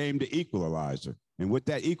that became the equalizer. And what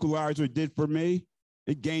that equalizer did for me,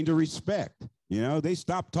 it gained a respect. You know, they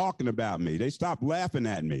stopped talking about me. They stopped laughing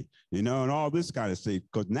at me, you know, and all this kind of stuff,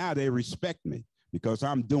 because now they respect me because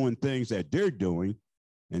I'm doing things that they're doing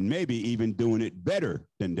and maybe even doing it better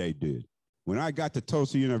than they did. When I got to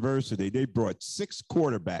Tulsa University, they brought 6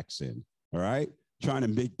 quarterbacks in, all right, trying to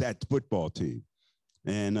make that football team.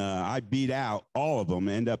 And I beat out all of them,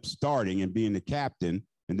 end up starting and being the captain,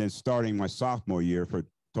 and then starting my sophomore year for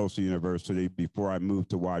Tulsa University before I moved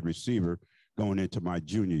to wide receiver going into my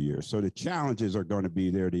junior year. So the challenges are going to be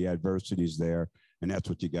there, the adversity's there, and that's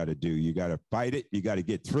what you got to do. You got to fight it, you got to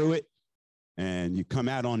get through it, and you come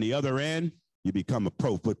out on the other end, you become a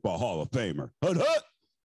Pro Football Hall of Famer.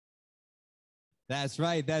 That's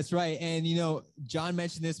right. That's right. And, you know, John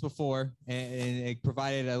mentioned this before, and it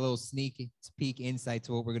provided a little sneak peek insight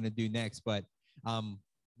to what we're going to do next. But when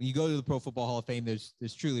you go to the Pro Football Hall of Fame, there's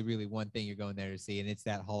truly, really one thing you're going there to see, and it's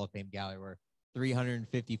that Hall of Fame gallery where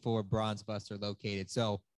 354 bronze busts are located.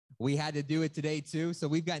 So we had to do it today, too. So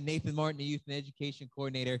we've got Nathan Martin, the Youth and Education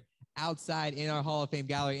Coordinator outside in our Hall of Fame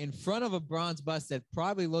gallery in front of a bronze bust that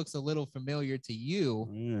probably looks a little familiar to you,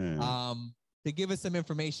 to give us some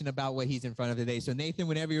information about what he's in front of today. So Nathan,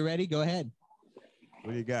 whenever you're ready, go ahead.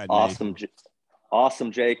 What do you got, Awesome.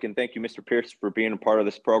 Awesome, Jake. And thank you, Mr. Pearson, for being a part of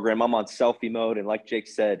this program. I'm on selfie mode. And like Jake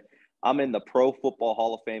said, I'm in the Pro Football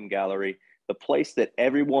Hall of Fame gallery, the place that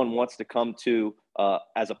everyone wants to come to.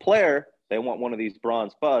 As a player, they want one of these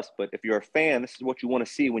bronze busts. But if you're a fan, this is what you want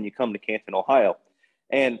to see when you come to Canton, Ohio.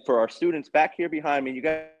 And for our students back here behind me, you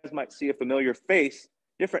guys might see a familiar face,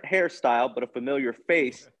 different hairstyle, but a familiar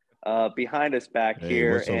face behind us back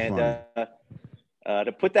here. What's so funny?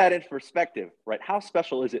 To put that in perspective, right? How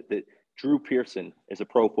special is it that Drew Pearson is a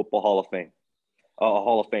Pro Football Hall of Fame, a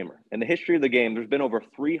Hall of Famer? In the history of the game, there's been over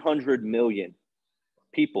 300 million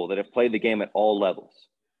people that have played the game at all levels.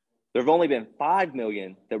 There have only been 5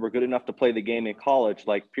 million that were good enough to play the game in college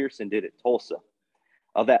like Pearson did at Tulsa.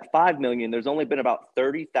 Of that 5 million, there's only been about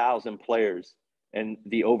 30,000 players in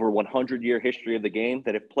the over 100-year history of the game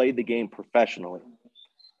that have played the game professionally.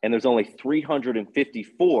 And there's only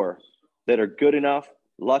 354 that are good enough,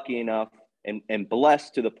 lucky enough, and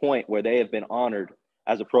blessed to the point where they have been honored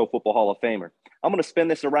as a Pro Football Hall of Famer. I'm going to spin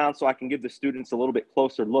this around so I can give the students a little bit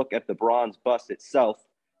closer look at the bronze bust itself,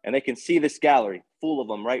 and they can see this gallery full of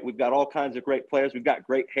them, right? We've got all kinds of great players. We've got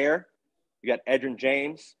great hair. We've got Edgerrin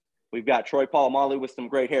James. We've got Troy Polamalu with some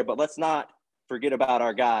great hair, but let's not forget about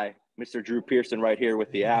our guy, Mr. Drew Pearson right here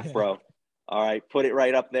with the afro. All right, put it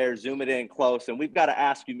right up there, zoom it in close. And we've got to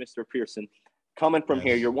ask you, Mr. Pearson, coming from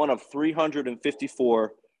here, you're one of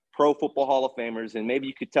 354 Pro Football Hall of Famers, and maybe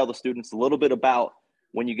you could tell the students a little bit about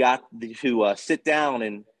when you got to sit down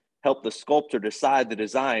and help the sculptor decide the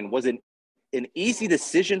design. Was it an easy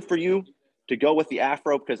decision for you to go with the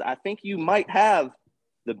afro? Because I think you might have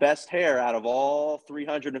the best hair out of all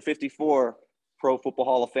 354 Pro Football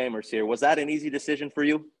Hall of Famers here. Was that an easy decision for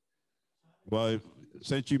you? Well,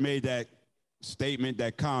 since you made that statement,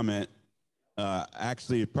 that comment,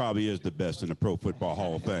 actually it probably is the best in the Pro Football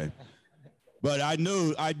Hall of Fame. But I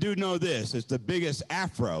do know this, it's the biggest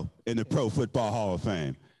afro in the Pro Football Hall of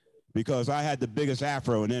Fame, because I had the biggest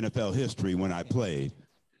afro in NFL history when I played,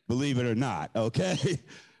 believe it or not, okay?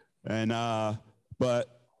 And,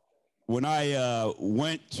 but when I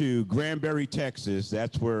went to Granbury, Texas,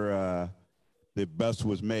 that's where the bust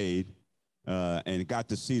was made, and got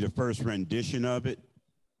to see the first rendition of it,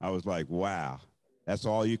 I was like, wow, that's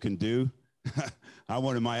all you can do? I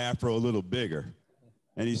wanted my afro a little bigger.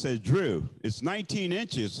 And he said, Drew, it's 19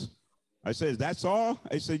 inches. I said, that's all?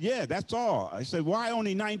 I said, yeah, that's all. I said, why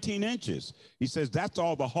only 19 inches? He says, that's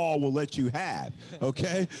all the hall will let you have,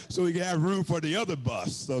 okay? So we can have room for the other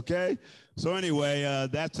busts, okay? So anyway,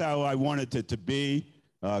 that's how I wanted it to be,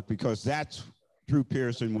 because that's Drew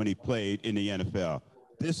Pearson when he played in the NFL.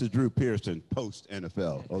 This is Drew Pearson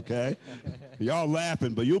post-NFL, okay? Y'all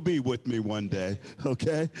laughing, but you'll be with me one day,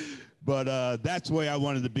 okay? But that's the way I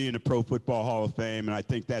wanted to be in the Pro Football Hall of Fame, and I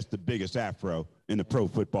think that's the biggest afro in the Pro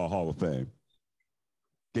Football Hall of Fame.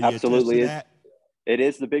 Can you Absolutely. attest to that? It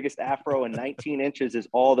is the biggest afro, and 19 inches is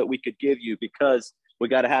all that we could give you, because we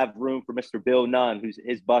got to have room for Mr. Bill Nunn,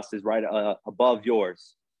 his bust is right above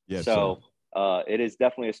yours. Yes, so it is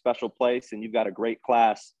definitely a special place, and you've got a great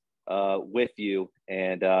class with you.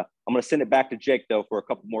 And I'm going to send it back to Jake, though, for a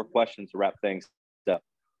couple more questions to wrap things up.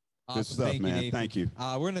 Good stuff, man. Thank you.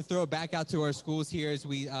 We're going to throw it back out to our schools here as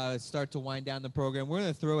we start to wind down the program. We're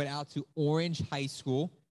going to throw it out to Orange High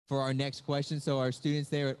School for our next question. So our students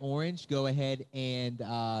there at Orange, go ahead and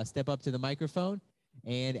step up to the microphone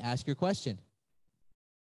and ask your question.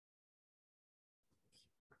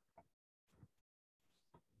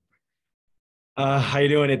 How you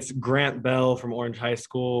doing? It's Grant Bell from Orange High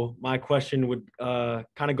School. My question would kind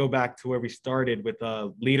of go back to where we started with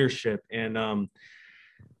leadership. And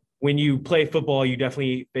when you play football, you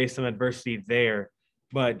definitely face some adversity there.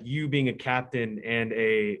 But you being a captain and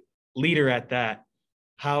a leader at that,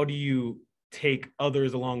 how do you take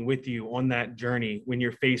others along with you on that journey when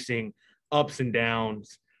you're facing ups and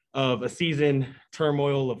downs of a season,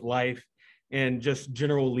 turmoil of life, and just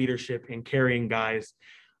general leadership and carrying guys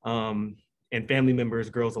and family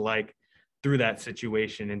members, girls alike, through that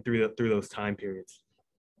situation and through those time periods?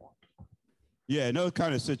 Yeah, in those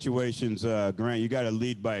kind of situations, Grant, you got to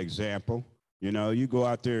lead by example. You know, you go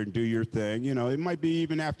out there and do your thing. You know, it might be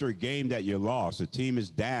even after a game that you lost, a team is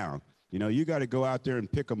down. You know, you got to go out there and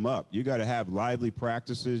pick them up. You got to have lively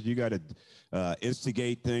practices. You got to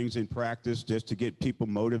instigate things in practice just to get people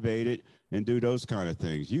motivated and do those kind of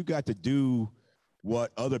things. You got to do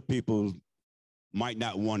what other people might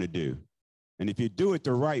not want to do. And if you do it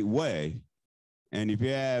the right way, and if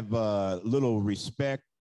you have a little respect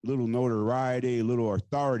little notoriety, a little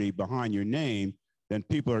authority behind your name, then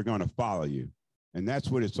people are going to follow you. And that's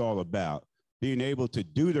what it's all about. Being able to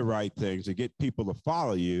do the right things to get people to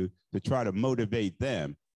follow you, to try to motivate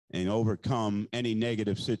them and overcome any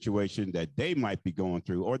negative situation that they might be going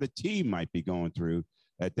through or the team might be going through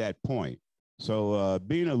at that point. So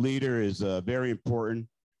being a leader is very important.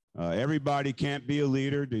 Everybody can't be a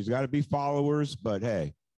leader. There's got to be followers, but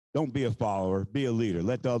hey, don't be a follower, be a leader.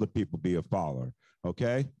 Let the other people be a follower,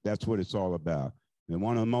 okay? That's what it's all about. And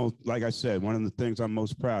one of the most, like I said, one of the things I'm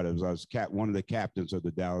most proud of is I was one of the captains of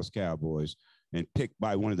the Dallas Cowboys and picked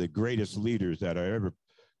by one of the greatest leaders that I ever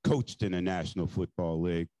coached in the National Football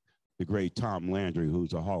League, the great Tom Landry,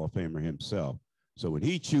 who's a Hall of Famer himself. So when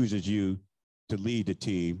he chooses you to lead the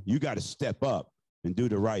team, you got to step up and do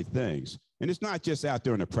the right things. And it's not just out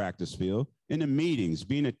there in the practice field, in the meetings,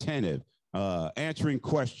 being attentive, answering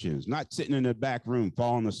questions, not sitting in the back room,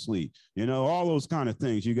 falling asleep. You know, all those kind of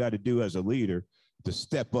things you got to do as a leader to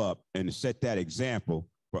step up and to set that example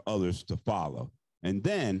for others to follow. And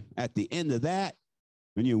then at the end of that,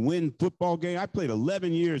 when you win football game, I played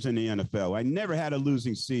 11 years in the NFL. I never had a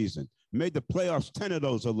losing season. Made the playoffs 10 of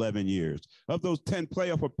those 11 years. Of those 10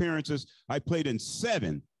 playoff appearances, I played in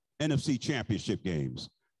 7 NFC championship games,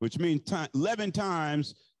 which means 7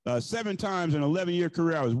 times in an 11-year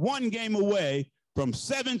career, I was 1 game away from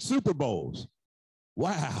 7 Super Bowls.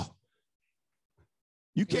 Wow.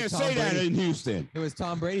 You can't say that in Houston. It was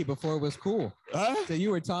Tom Brady before it was cool. Huh? So you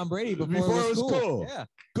were Tom Brady before it was cool. Yeah.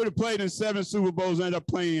 Could have played in 7 Super Bowls, ended up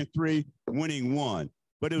playing in 3, winning 1.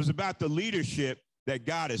 But it was about the leadership that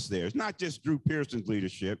got us there. It's not just Drew Pearson's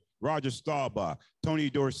leadership. Roger Staubach, Tony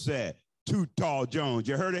Dorsett, Too Tall Jones.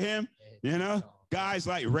 You heard of him? You know? Guys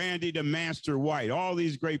like Randy the Master White. All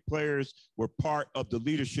these great players were part of the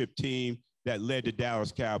leadership team that led the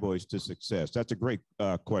Dallas Cowboys to success. That's a great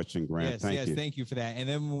question, Grant. Thank you for that. And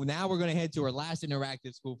then now we're going to head to our last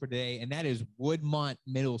interactive school for today, and that is Woodmont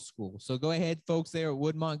Middle School. So go ahead, folks there at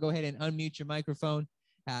Woodmont, go ahead and unmute your microphone.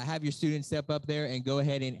 Have your students step up there and go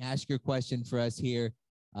ahead and ask your question for us here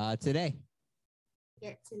today.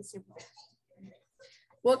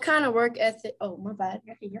 What kind of work ethic? Oh, my bad.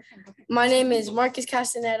 My name is Marcus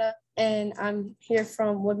Castaneda, and I'm here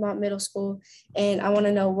from Woodmont Middle School. And I want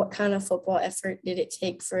to know, what kind of football effort did it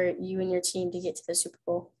take for you and your team to get to the Super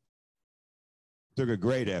Bowl? Took a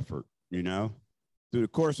great effort, you know. Through the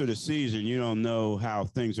course of the season, you don't know how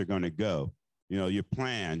things are going to go. You know, you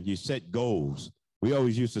plan, you set goals. We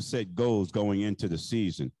always used to set goals going into the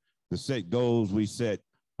season. To set goals, we set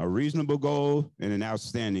a reasonable goal and an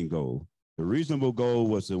outstanding goal. The reasonable goal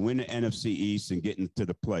was to win the NFC East and get into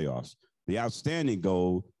the playoffs. The outstanding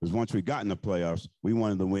goal was once we got in the playoffs, we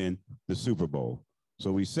wanted to win the Super Bowl.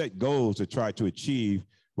 So we set goals to try to achieve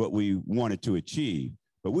what we wanted to achieve.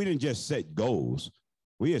 But we didn't just set goals.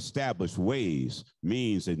 We established ways,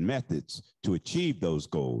 means, and methods to achieve those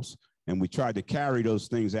goals. And we tried to carry those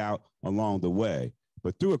things out along the way.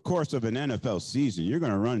 But through a course of an NFL season, you're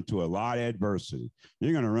going to run into a lot of adversity.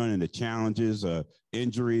 You're going to run into challenges,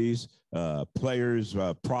 injuries, players,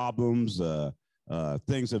 problems,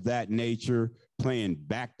 things of that nature, playing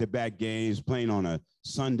back-to-back games, playing on a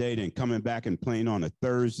Sunday, then coming back and playing on a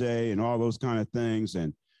Thursday and all those kind of things,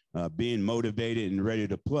 and being motivated and ready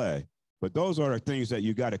to play. But those are the things that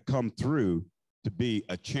you got to come through to be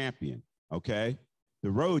a champion, okay? The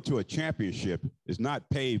road to a championship is not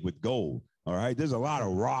paved with gold. All right, there's a lot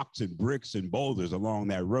of rocks and bricks and boulders along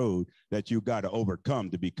that road that you got to overcome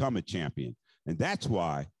to become a champion. And that's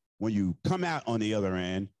why when you come out on the other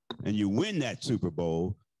end and you win that Super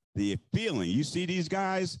Bowl, the feeling, you see these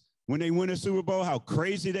guys when they win a Super Bowl, how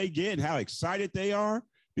crazy they get and how excited they are,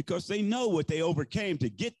 because they know what they overcame to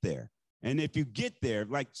get there. And if you get there,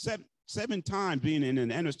 like seven times being in an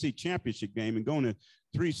NFC championship game and going to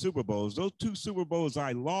 3 Super Bowls, those 2 Super Bowls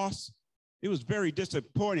I lost, it was very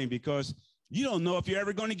disappointing because you don't know if you're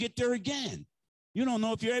ever going to get there again. You don't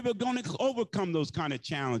know if you're ever going to overcome those kind of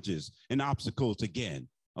challenges and obstacles again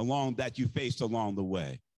along that you faced along the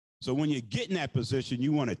way. So when you get in that position,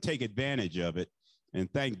 you want to take advantage of it.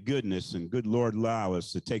 And thank goodness and good Lord allow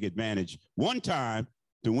us to take advantage one time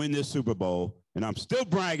to win this Super Bowl. And I'm still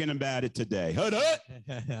bragging about it today. Hut.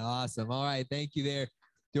 Awesome. All right. Thank you there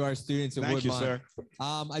to our students at Woodmont. Thank you, sir.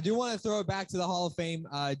 I do want to throw it back to the Hall of Fame.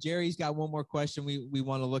 Jerry's got one more question we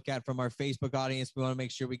want to look at from our Facebook audience. We want to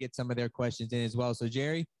make sure we get some of their questions in as well. So,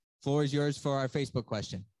 Jerry, floor is yours for our Facebook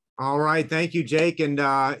question. All right. Thank you, Jake. And,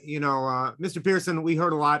 Mr. Pearson, we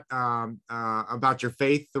heard a lot about your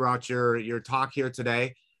faith throughout your talk here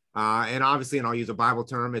today. And obviously, and I'll use a Bible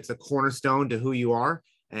term, it's a cornerstone to who you are.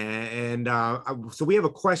 And so we have a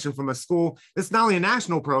question from a school. It's not only a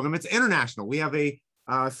national program, it's international. We have a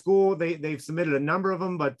school. They've submitted a number of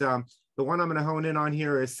them, but the one I'm going to hone in on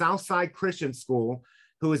here is Southside Christian School,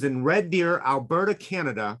 who is in Red Deer, Alberta,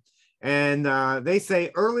 Canada. And they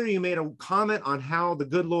say, earlier you made a comment on how the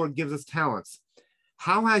good Lord gives us talents.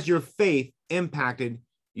 How has your faith impacted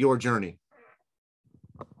your journey?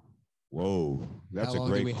 Whoa, that's a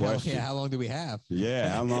great question. How long do we have? Yeah,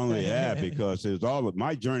 how long do we have? Because it's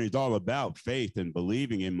my journey is all about faith and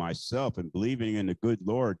believing in myself and believing in the good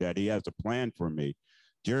Lord that he has a plan for me.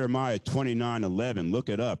 Jeremiah 29:11, look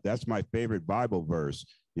it up. That's my favorite Bible verse.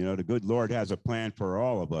 You know, the good Lord has a plan for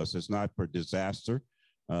all of us. It's not for disaster.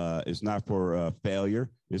 It's not for failure.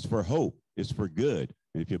 It's for hope. It's for good.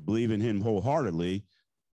 And if you believe in him wholeheartedly,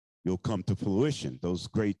 you'll come to fruition, those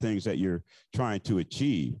great things that you're trying to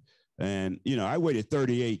achieve. And, you know, I waited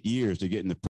 38 years to get in the